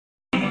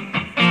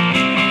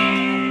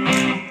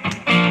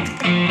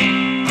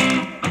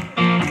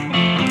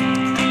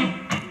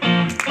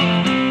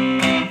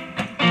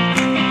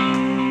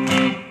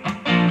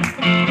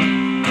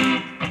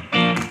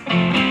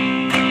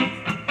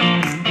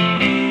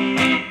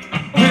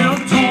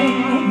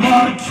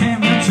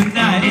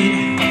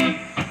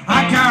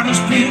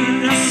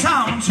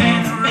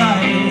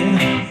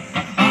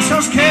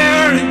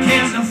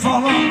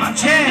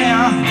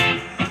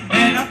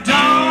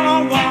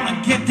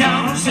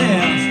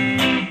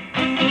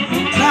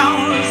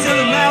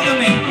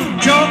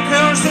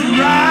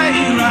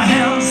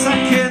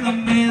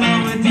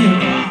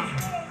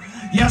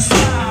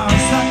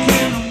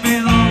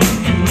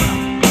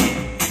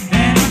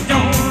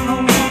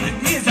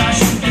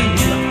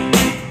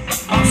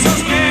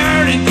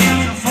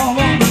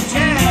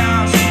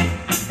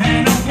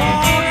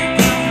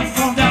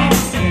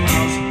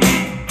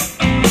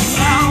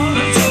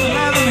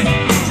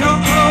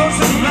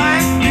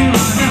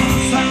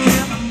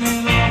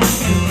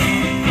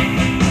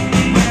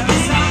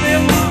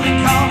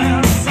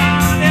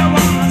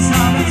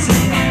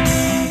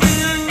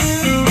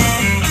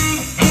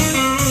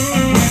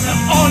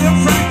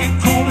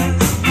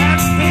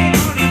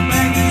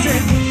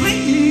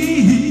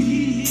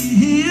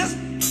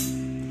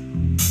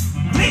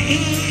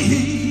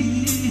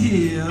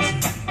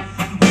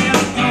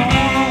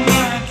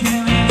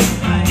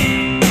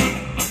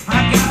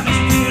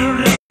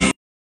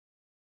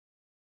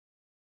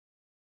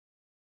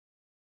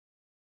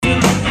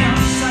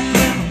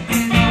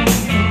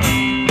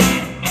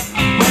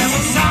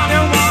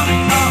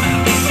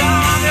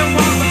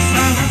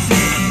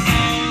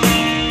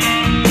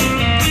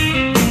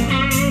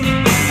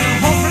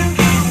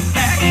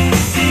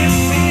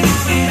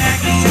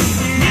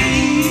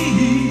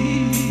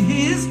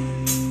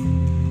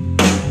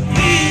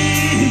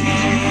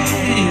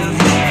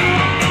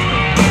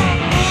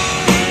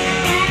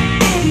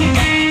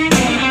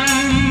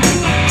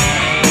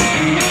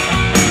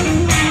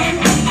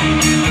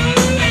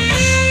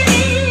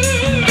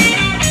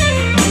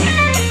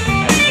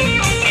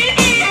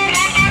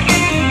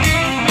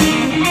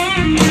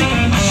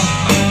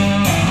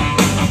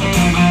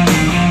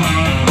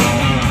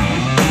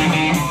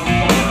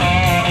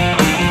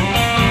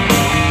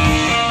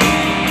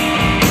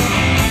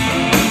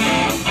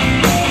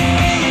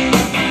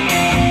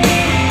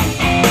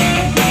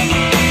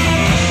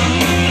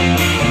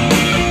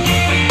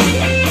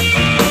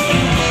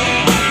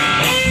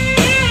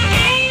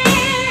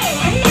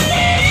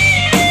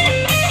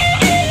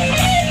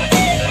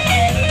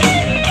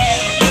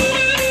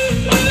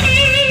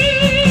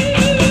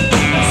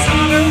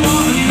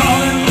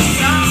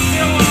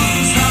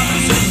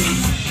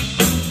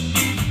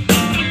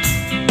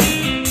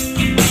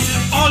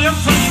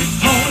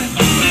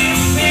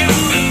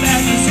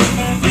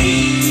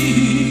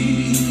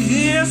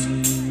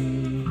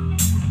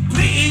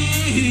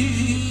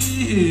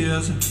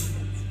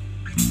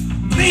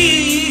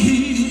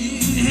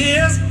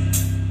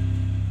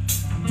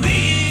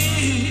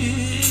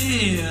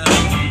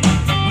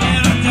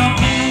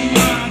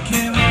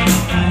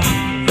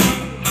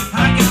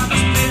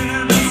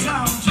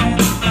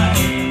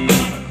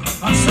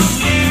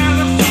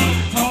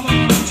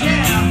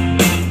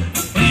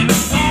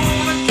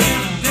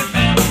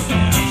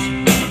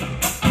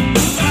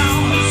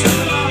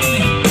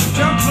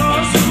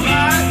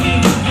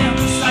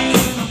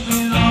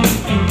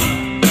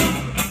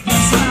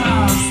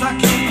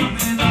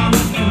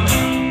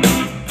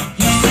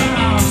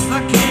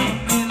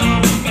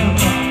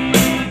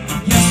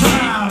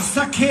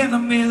in the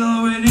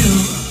middle with you.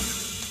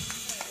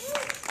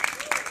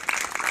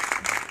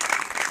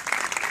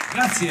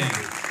 Grazie.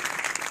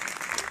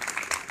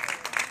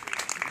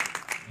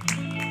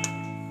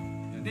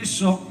 E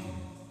adesso,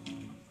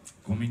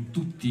 come in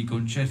tutti i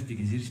concerti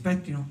che si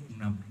rispettino,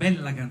 una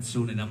bella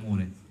canzone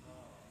d'amore,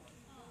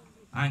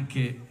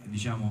 anche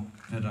diciamo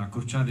per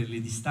accorciare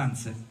le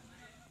distanze.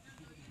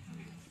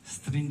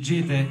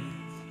 Stringete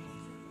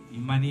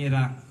in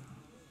maniera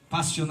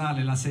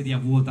passionale la sedia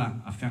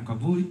vuota a fianco a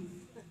voi,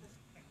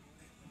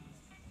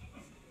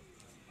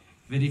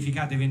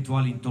 verificate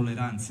eventuali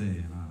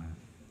intolleranze a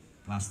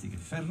plastica e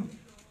ferro.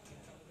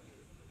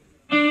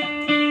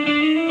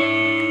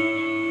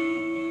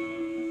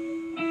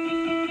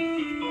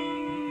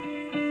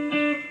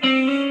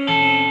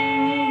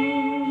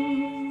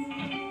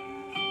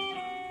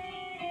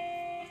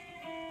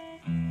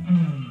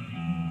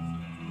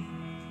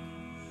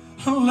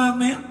 Let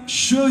me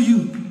show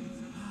you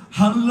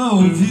I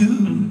love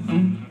you.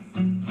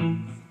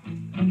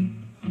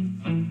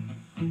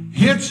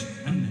 It's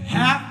an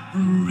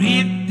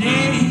happy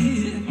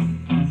day,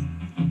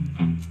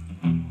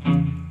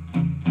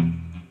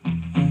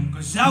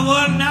 'cause I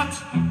would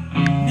not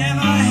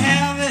never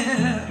have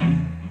it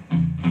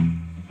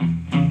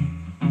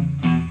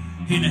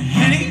in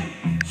any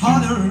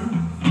other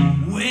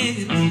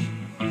way.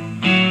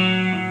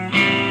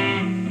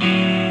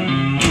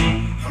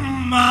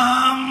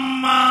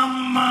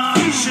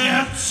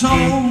 She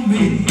told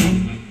me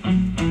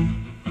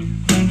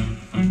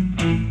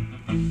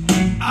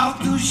how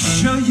to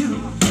show you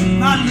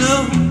my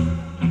love.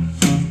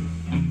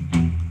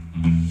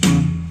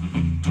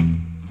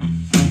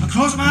 I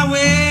close my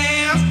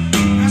ways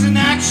as an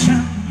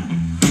action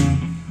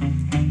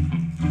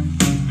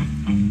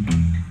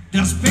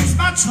that speaks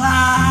much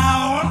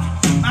louder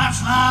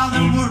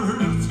than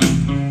words.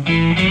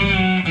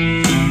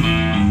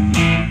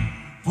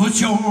 Put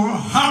your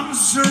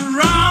arms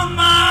around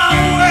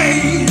my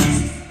waist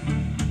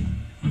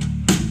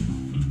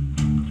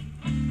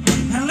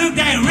and look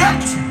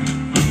direct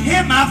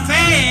in my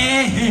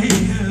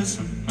face,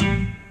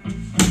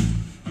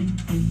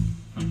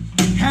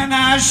 and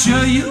I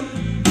assure you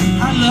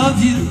I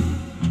love you,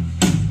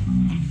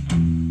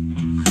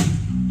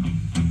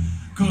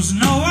 'cause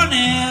no one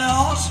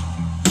else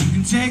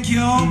can take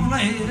your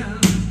place.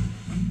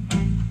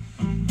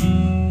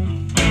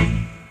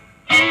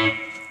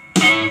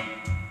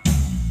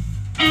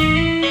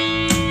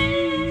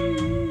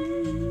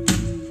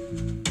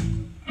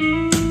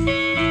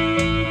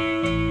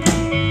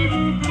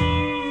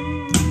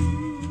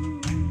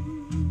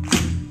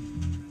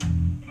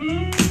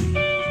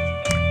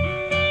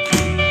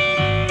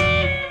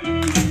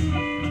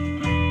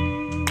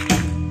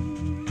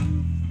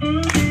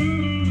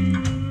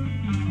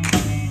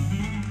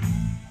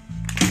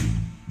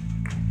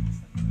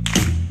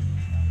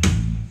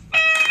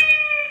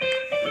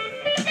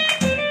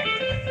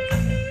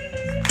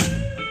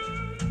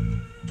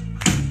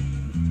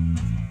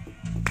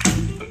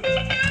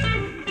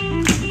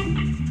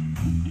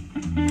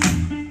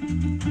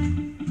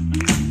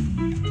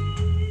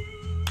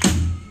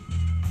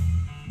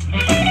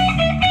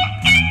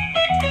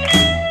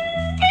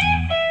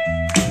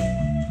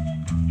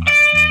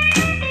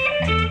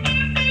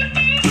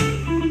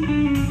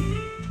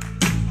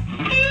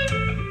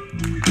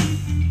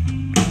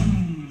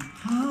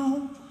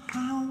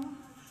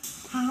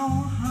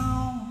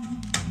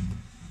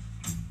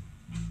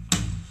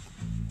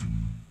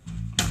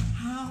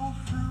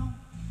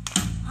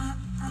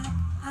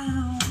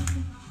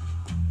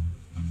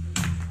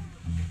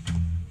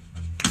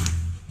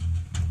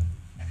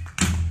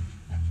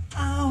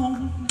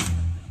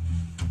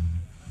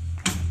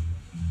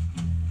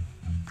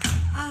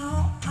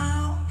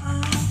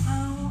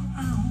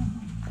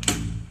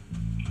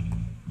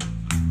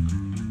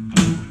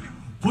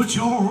 Put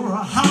your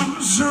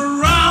arms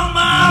around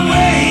my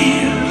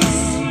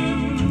waist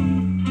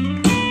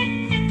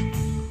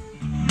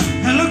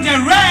and look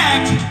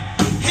direct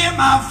in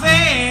my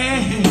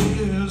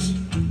face,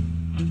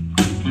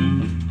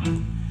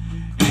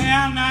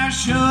 and I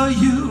show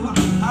you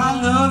I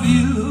love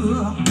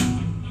you,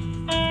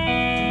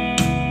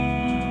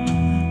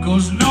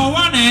 'cause no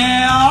one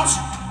else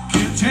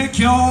can take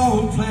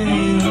your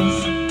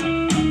place.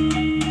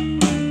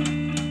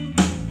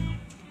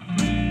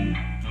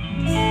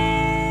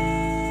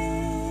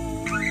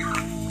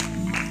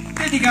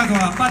 Dedicato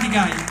a Buddy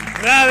Guy.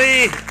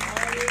 Bravi!